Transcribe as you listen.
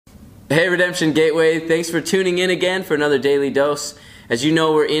Hey Redemption Gateway, thanks for tuning in again for another Daily Dose. As you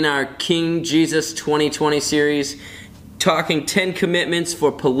know, we're in our King Jesus 2020 series, talking 10 commitments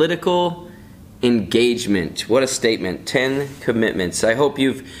for political engagement. What a statement, 10 commitments. I hope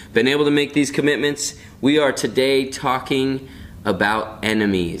you've been able to make these commitments. We are today talking about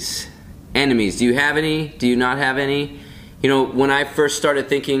enemies. Enemies, do you have any? Do you not have any? You know, when I first started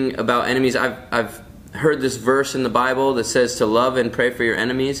thinking about enemies, I've heard this verse in the Bible that says to love and pray for your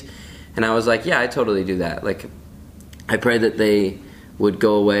enemies. And I was like, yeah, I totally do that. Like, I pray that they would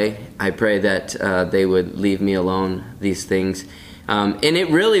go away. I pray that they would leave me alone, these things. And it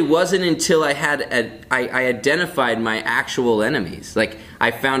really wasn't until I identified my actual enemies. Like,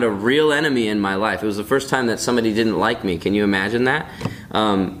 I found a real enemy in my life. It was the first time that somebody didn't like me. Can you imagine that?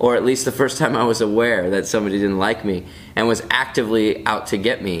 Or at least the first time I was aware that somebody didn't like me and was actively out to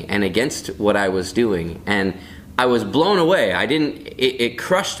get me and against what I was doing. And I was blown away. It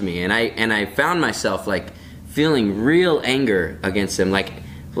crushed me, and I found myself like feeling real anger against them, like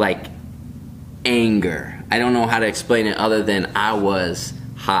anger. I don't know how to explain it other than I was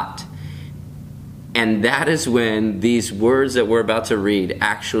hot. And that is when these words that we're about to read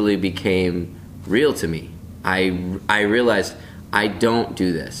actually became real to me. I realized I don't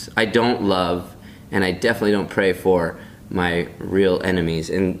do this. I don't love, and I definitely don't pray for my real enemies.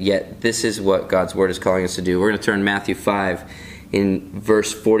 And yet this is what God's word is calling us to do. We're going to turn Matthew 5 in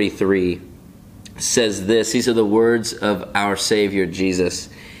verse 43. Says this. These are the words of our Savior Jesus.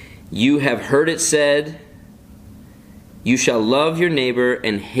 You have heard it said, you shall love your neighbor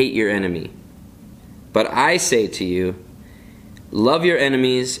and hate your enemy. But I say to you, love your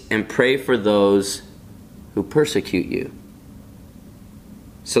enemies and pray for those who persecute you,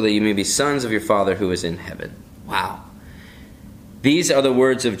 so that you may be sons of your Father who is in heaven. Wow. These are the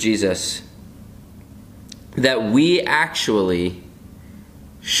words of Jesus that we actually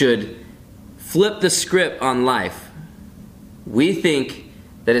should flip the script on life. We think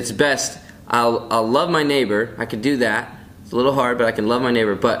that it's best, I'll love my neighbor. I could do that. It's a little hard, but I can love my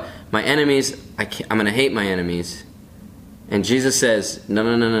neighbor. But my enemies, I'm going to hate my enemies. And Jesus says, no.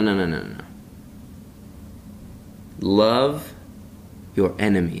 Love your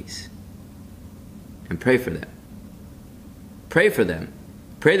enemies and pray for them. Pray for them.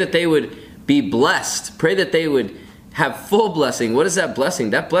 Pray that they would be blessed. Pray that they would have full blessing. What is that blessing?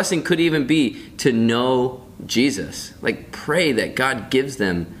 That blessing could even be to know Jesus. Like, pray that God gives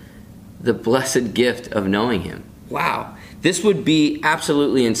them the blessed gift of knowing Him. Wow. This would be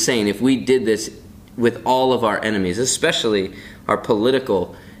absolutely insane if we did this with all of our enemies, especially our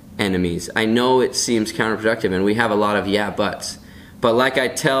political enemies. I know it seems counterproductive, and we have a lot of yeah buts. But like I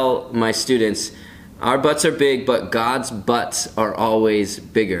tell my students, our butts are big, but God's butts are always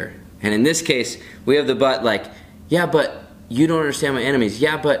bigger. And in this case, we have the butt like, yeah, but you don't understand my enemies.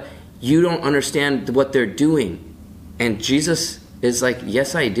 Yeah, but you don't understand what they're doing. And Jesus is like,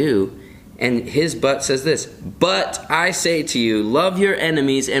 yes, I do. And his butt says this, but I say to you, love your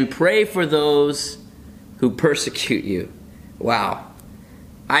enemies and pray for those who persecute you. Wow.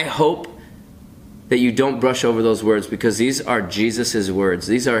 I hope that you don't brush over those words, because these are Jesus' words.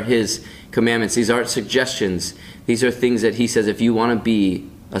 These are his commandments. These aren't suggestions. These are things that he says, if you want to be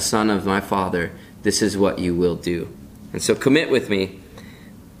a son of my Father, this is what you will do. And so commit with me.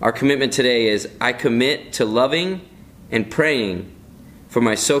 Our commitment today is, I commit to loving and praying for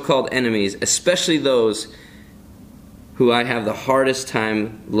my so-called enemies, especially those who I have the hardest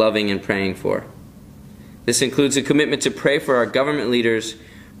time loving and praying for. This includes a commitment to pray for our government leaders,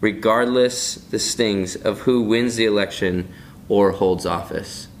 regardless the stings of who wins the election or holds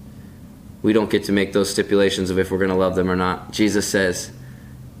office. We don't get to make those stipulations of if we're going to love them or not. Jesus says,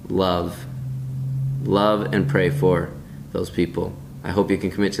 love. Love and pray for those people. I hope you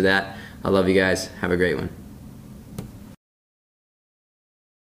can commit to that. I love you guys. Have a great one.